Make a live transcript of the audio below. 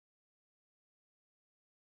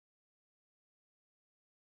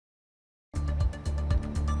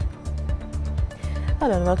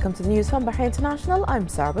Hello and welcome to the news from Bahrain International. I'm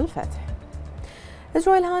Sarah Al-Fatih. His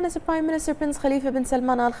Royal Highness Prime Minister Prince Khalifa bin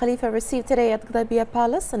Salman Al Khalifa received today at Qadaibiya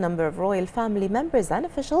Palace a number of royal family members and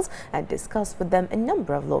officials and discussed with them a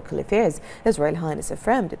number of local affairs. His Royal Highness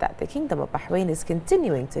affirmed that the Kingdom of Bahrain is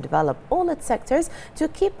continuing to develop all its sectors to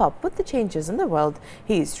keep up with the changes in the world.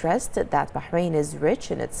 He stressed that Bahrain is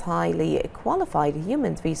rich in its highly qualified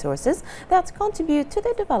human resources that contribute to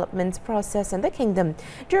the development process in the kingdom.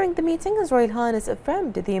 During the meeting, His Royal Highness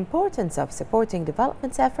affirmed the importance of supporting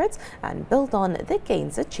development efforts and build on the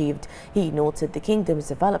gains achieved. He noted the kingdom's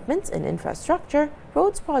developments in infrastructure,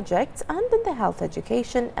 roads projects and in the health,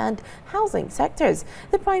 education and housing sectors.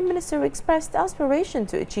 The Prime Minister expressed aspiration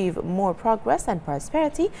to achieve more progress and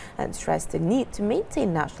prosperity and stressed the need to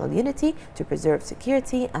maintain national unity to preserve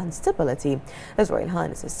security and stability. His Royal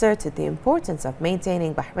Highness asserted the importance of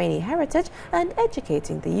maintaining Bahraini heritage and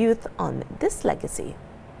educating the youth on this legacy.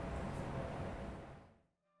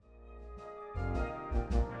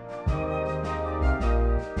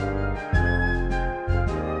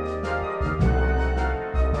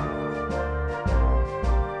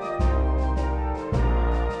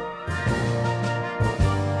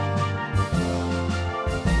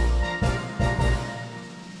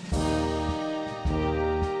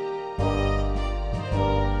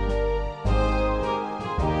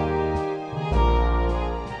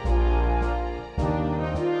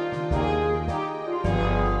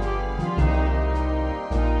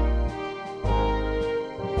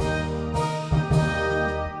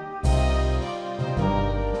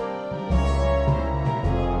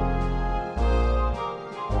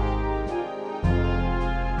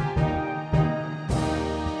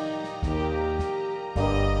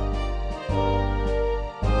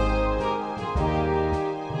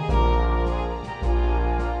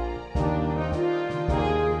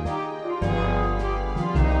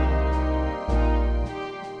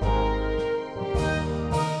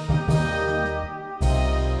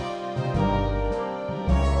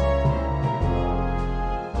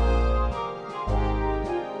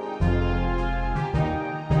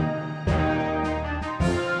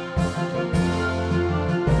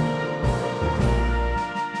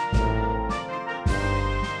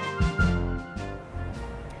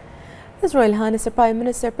 His Royal Highness Prime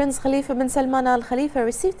Minister Prince Khalifa bin Salman Al Khalifa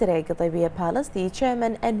received today at Qadaibiya Palace the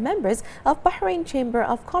chairman and members of Bahrain Chamber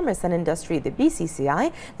of Commerce and Industry, the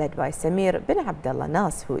BCCI, led by Samir bin Abdullah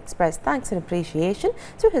Nas, who expressed thanks and appreciation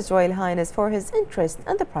to His Royal Highness for his interest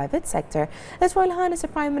in the private sector. His Royal Highness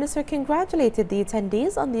Prime Minister congratulated the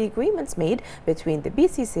attendees on the agreements made between the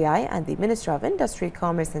BCCI and the Minister of Industry,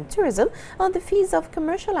 Commerce and Tourism on the fees of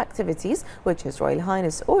commercial activities, which His Royal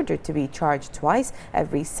Highness ordered to be charged twice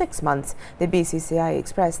every 6 months. The BCCI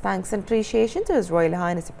expressed thanks and appreciation to His Royal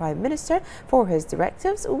Highness the Prime Minister for his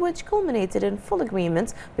directives, which culminated in full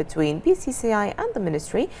agreement between BCCI and the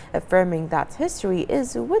Ministry, affirming that history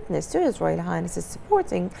is witness to His Royal Highness's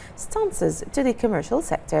supporting stances to the commercial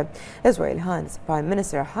sector. His Royal Highness the Prime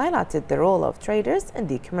Minister highlighted the role of traders in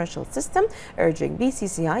the commercial system, urging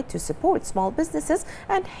BCCI to support small businesses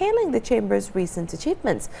and hailing the Chamber's recent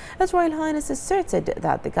achievements. His Royal Highness asserted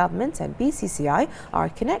that the government and BCCI are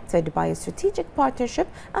connected by a strategic partnership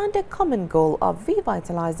and a common goal of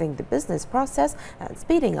revitalizing the business process and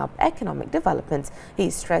speeding up economic development. He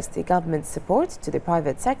stressed the government's support to the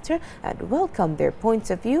private sector and welcomed their points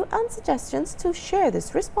of view and suggestions to share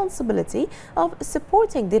this responsibility of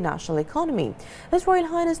supporting the national economy. His Royal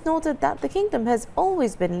Highness noted that the kingdom has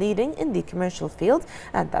always been leading in the commercial field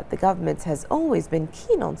and that the government has always been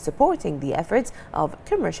keen on supporting the efforts of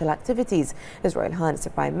commercial activities. His Royal Highness the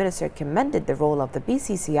Prime Minister commended the role of the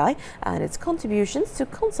BCCI and its contributions to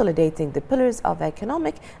consolidating the pillars of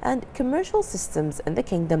economic and commercial systems in the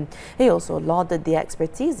kingdom. He also lauded the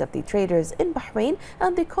expertise of the traders in Bahrain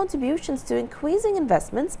and their contributions to increasing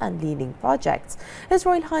investments and leading projects. His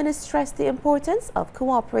Royal Highness stressed the importance of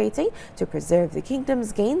cooperating to preserve the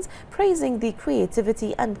kingdom's gains, praising the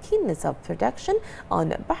creativity and keenness of production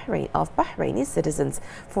of Bahraini citizens.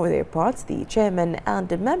 For their part, the chairman and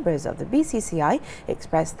the members of the BCCI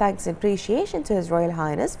expressed thanks and appreciation to His Royal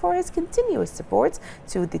Highness for his continuous support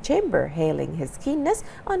to the Chamber, hailing his keenness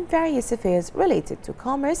on various affairs related to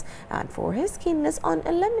commerce and for his keenness on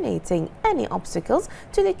eliminating any obstacles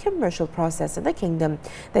to the commercial process in the kingdom.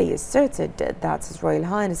 They asserted that His Royal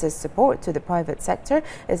Highness's support to the private sector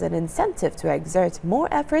is an incentive to exert more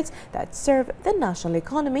efforts that serve the national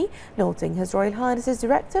economy, noting His Royal Highness's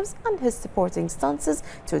directives and his supporting stances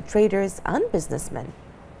to traders and businessmen.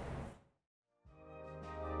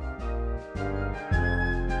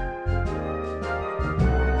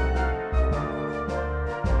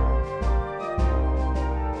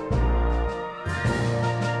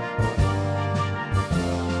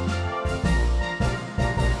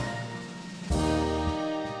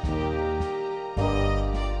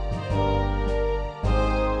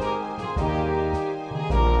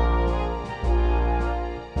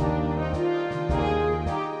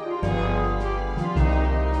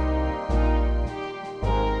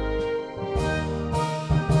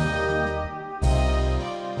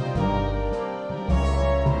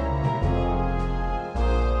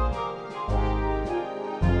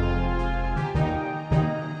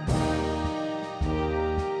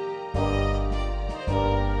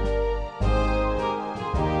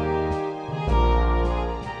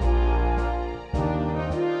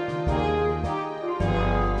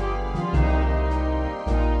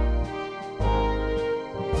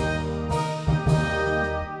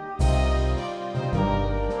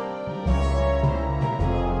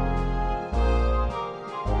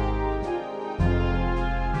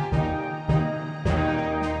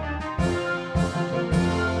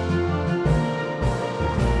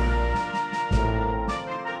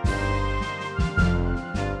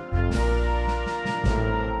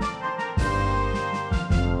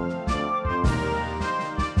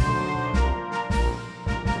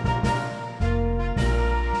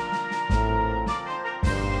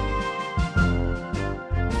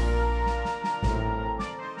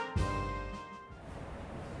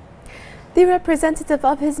 The representative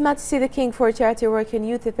of His Majesty the King for Charity Work and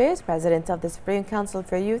Youth Affairs, President of the Supreme Council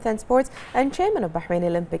for Youth and Sports and Chairman of Bahrain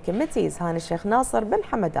Olympic Committee, His Highness Sheikh Nasser bin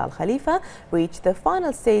Hamad Al Khalifa, reached the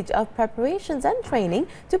final stage of preparations and training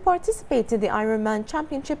to participate in the Ironman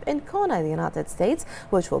Championship in Kona, in the United States,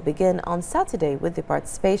 which will begin on Saturday with the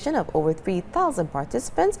participation of over 3,000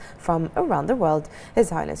 participants from around the world. His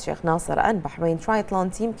Highness Sheikh Nasser and Bahrain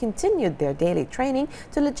Triathlon team continued their daily training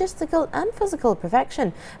to logistical and physical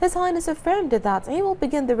perfection. His Highness affirmed that he will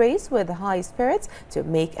begin the race with high spirits to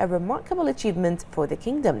make a remarkable achievement for the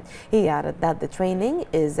kingdom. He added that the training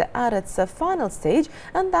is at its final stage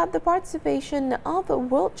and that the participation of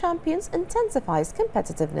world champions intensifies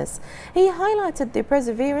competitiveness. He highlighted the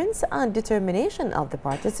perseverance and determination of the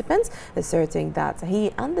participants, asserting that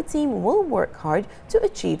he and the team will work hard to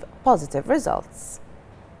achieve positive results.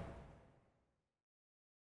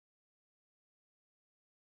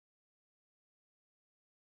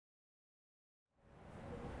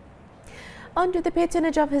 Under the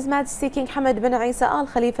patronage of His Majesty King Hamad bin Isa Al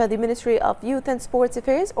Khalifa, the Ministry of Youth and Sports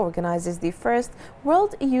Affairs organizes the first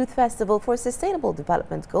World Youth Festival for Sustainable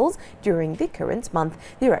Development Goals during the current month.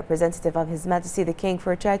 The representative of His Majesty the King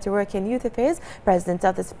for Charity Work and Youth Affairs, President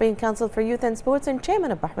of the Supreme Council for Youth and Sports and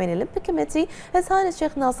Chairman of Bahrain Olympic Committee, His Highness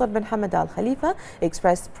Sheikh Nasser bin Hamad Al Khalifa,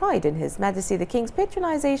 expressed pride in His Majesty the King's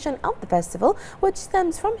patronization of the festival, which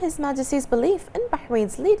stems from His Majesty's belief in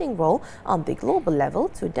Bahrain's leading role on the global level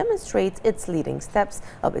to demonstrate its leading steps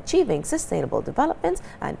of achieving sustainable development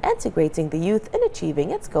and integrating the youth in achieving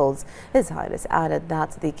its goals. His Highness added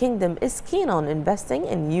that the kingdom is keen on investing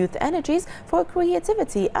in youth energies for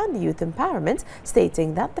creativity and youth empowerment,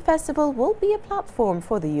 stating that the festival will be a platform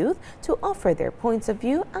for the youth to offer their points of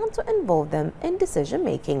view and to involve them in decision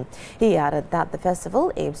making. He added that the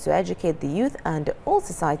festival aims to educate the youth and all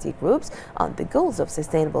society groups on the goals of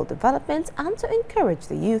sustainable development and to encourage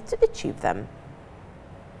the youth to achieve them.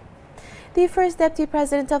 The first Deputy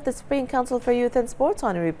President of the Supreme Council for Youth and Sports,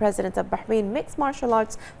 Honorary President of Bahrain Mixed Martial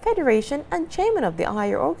Arts Federation and Chairman of the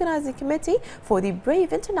Higher Organizing Committee for the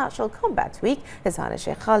Brave International Combat Week, His Highness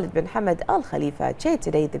Sheikh Khalid bin Hamad Al Khalifa, chaired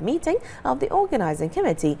today the meeting of the Organizing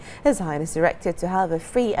Committee. His Highness directed to have a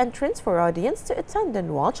free entrance for audience to attend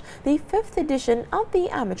and watch the 5th edition of the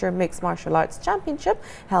Amateur Mixed Martial Arts Championship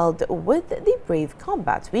held with the Brave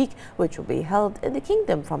Combat Week, which will be held in the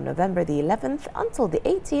Kingdom from November the 11th until the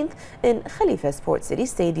 18th in Khalifa Sports City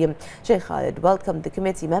Stadium. Sheikh Khalid welcomed the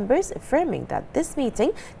committee members, affirming that this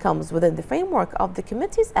meeting comes within the framework of the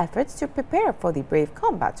committee's efforts to prepare for the Brave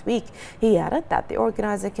Combat Week. He added that the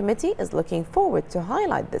organizing committee is looking forward to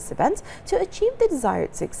highlight this event to achieve the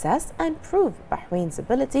desired success and prove Bahrain's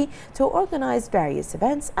ability to organize various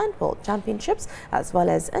events and world championships, as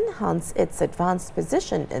well as enhance its advanced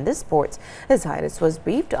position in the sport. His Highness was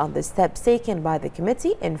briefed on the steps taken by the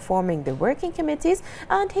committee in forming the working committees,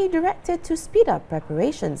 and he directed to speed up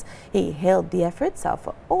preparations. He hailed the efforts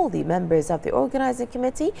of all the members of the organizing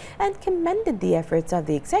committee and commended the efforts of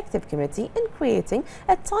the executive committee in creating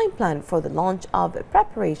a time plan for the launch of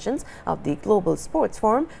preparations of the Global Sports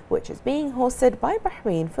Forum, which is being hosted by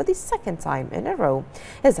Bahrain for the second time in a row.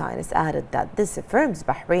 His Highness added that this affirms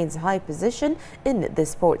Bahrain's high position in the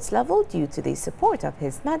sports level due to the support of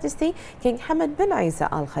His Majesty King Hamad bin Isa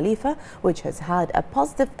Al Khalifa, which has had a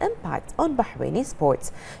positive impact on Bahraini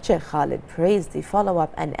sports. Sheikh Khalid praised the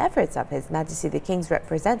follow-up and efforts of His Majesty the King's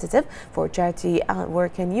representative for Charity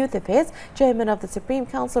Work and Youth Affairs, Chairman of the Supreme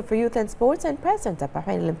Council for Youth and Sports and President of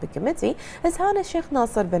Bahrain Olympic Committee, His Highness Sheikh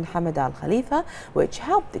Nasser bin Hamad Al Khalifa, which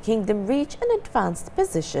helped the kingdom reach an advanced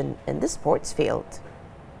position in the sports field.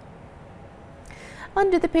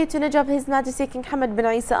 Under the patronage of His Majesty King Hamad bin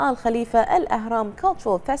Isa Al Khalifa, Al Ahram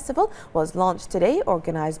Cultural Festival was launched today,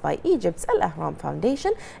 organized by Egypt's Al Ahram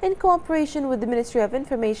Foundation in cooperation with the Ministry of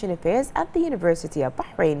Information Affairs at the University of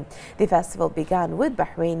Bahrain. The festival began with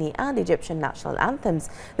Bahraini and Egyptian national anthems.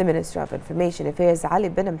 The Minister of Information Affairs, Ali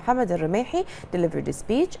bin Mohammed Al Ramehi, delivered a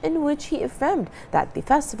speech in which he affirmed that the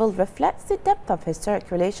festival reflects the depth of historic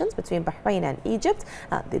relations between Bahrain and Egypt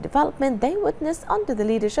and the development they witnessed under the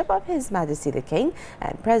leadership of His Majesty the King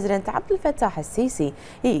and President Abdel Fattah al-Sisi.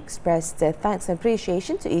 He expressed thanks and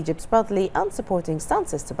appreciation to Egypt's brotherly and supporting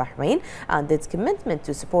stances to Bahrain and its commitment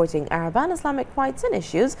to supporting Arab and Islamic rights and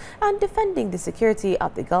issues and defending the security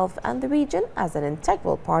of the Gulf and the region as an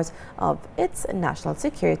integral part of its national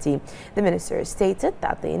security. The minister stated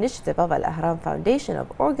that the initiative of Al Ahram Foundation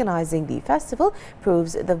of organizing the festival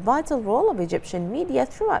proves the vital role of Egyptian media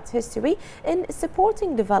throughout history in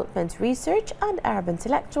supporting development research and Arab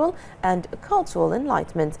intellectual and cultural cultural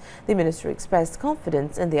enlightenment. The minister expressed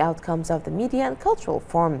confidence in the outcomes of the Media and Cultural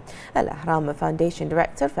Forum. Al-Ahram Foundation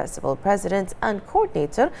Director, Festival President and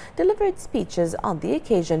Coordinator delivered speeches on the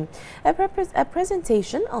occasion. A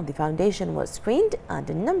presentation on the foundation was screened and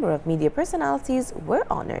a number of media personalities were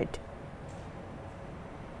honoured.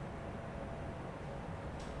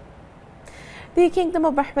 The Kingdom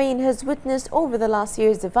of Bahrain has witnessed over the last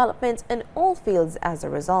year's development in all fields as a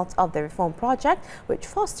result of the reform project which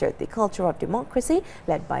fostered the culture of democracy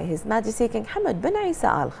led by His Majesty King Hamad bin Isa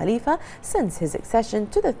Al Khalifa since his accession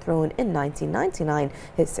to the throne in 1999.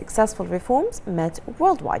 His successful reforms met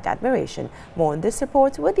worldwide admiration. More on this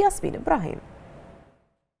report with Yasmin Ibrahim.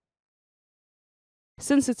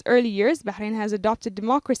 Since its early years, Bahrain has adopted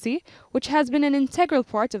democracy, which has been an integral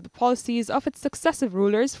part of the policies of its successive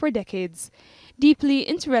rulers for decades. Deeply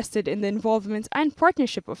interested in the involvement and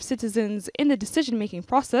partnership of citizens in the decision-making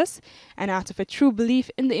process, and out of a true belief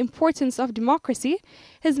in the importance of democracy,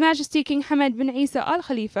 His Majesty King Hamad bin Isa Al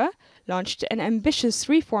Khalifa launched an ambitious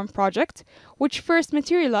reform project, which first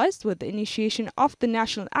materialized with the initiation of the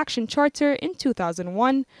National Action Charter in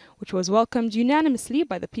 2001, which was welcomed unanimously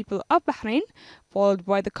by the people of Bahrain, followed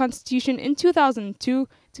by the Constitution in 2002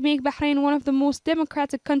 to make Bahrain one of the most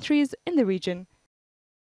democratic countries in the region.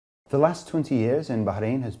 The last 20 years in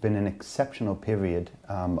Bahrain has been an exceptional period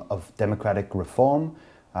of democratic reform,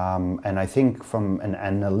 and I think from an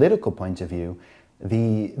analytical point of view,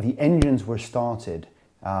 the engines were started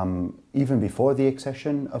even before the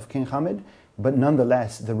accession of King Hamad, but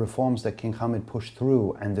nonetheless the reforms that King Hamad pushed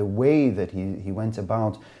through and the way that he went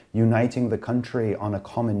about uniting the country on a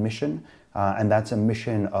common mission, and that's a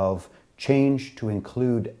mission of change to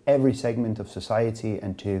include every segment of society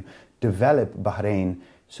and to develop Bahrain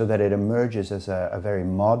so that it emerges as a very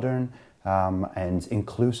modern and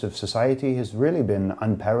inclusive society, has really been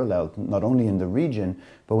unparalleled, not only in the region,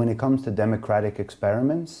 but when it comes to democratic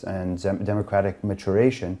experiments and democratic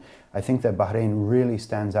maturation, I think that Bahrain really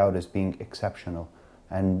stands out as being exceptional.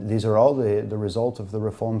 And these are all the result of the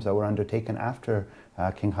reforms that were undertaken after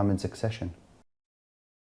King Hamad's accession.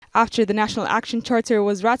 After the National Action Charter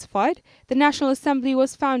was ratified, the National Assembly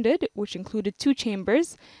was founded, which included two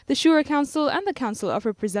chambers, the Shura Council and the Council of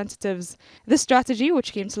Representatives. This strategy,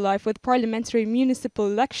 which came to life with parliamentary municipal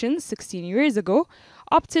elections 16 years ago,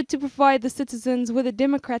 opted to provide the citizens with a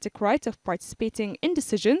democratic right of participating in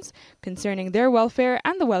decisions concerning their welfare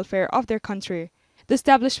and the welfare of their country. The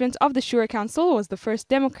establishment of the Shura Council was the first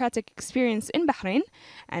democratic experience in Bahrain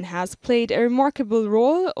and has played a remarkable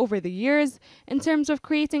role over the years in terms of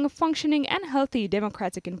creating a functioning and healthy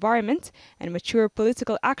democratic environment and mature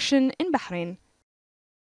political action in Bahrain.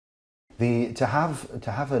 To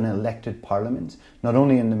have an elected parliament, not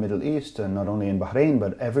only in the Middle East and not only in Bahrain,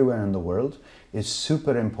 but everywhere in the world, is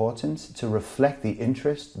super important to reflect the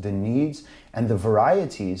interests, the needs, and the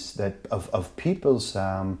varieties of people's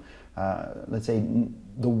let's say,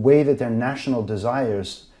 the way that their national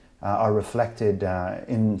desires are reflected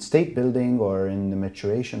in state building or in the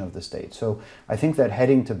maturation of the state. So I think that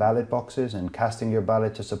heading to ballot boxes and casting your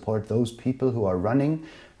ballot to support those people who are running,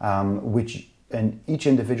 which each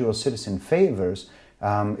individual citizen favors,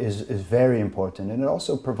 is very important. And it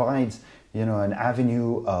also provides, an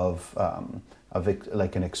avenue of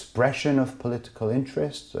like an expression of political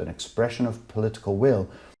interest, an expression of political will.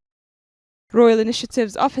 Royal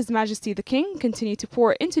initiatives of His Majesty the King continue to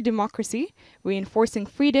pour into democracy, reinforcing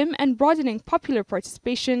freedom and broadening popular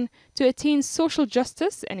participation to attain social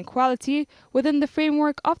justice and equality within the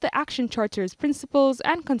framework of the Action Charter's principles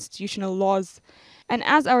and constitutional laws. And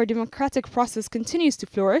as our democratic process continues to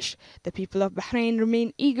flourish, the people of Bahrain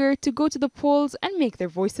remain eager to go to the polls and make their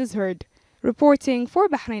voices heard. Reporting for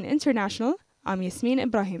Bahrain International, I'm Yasmin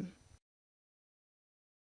Ibrahim.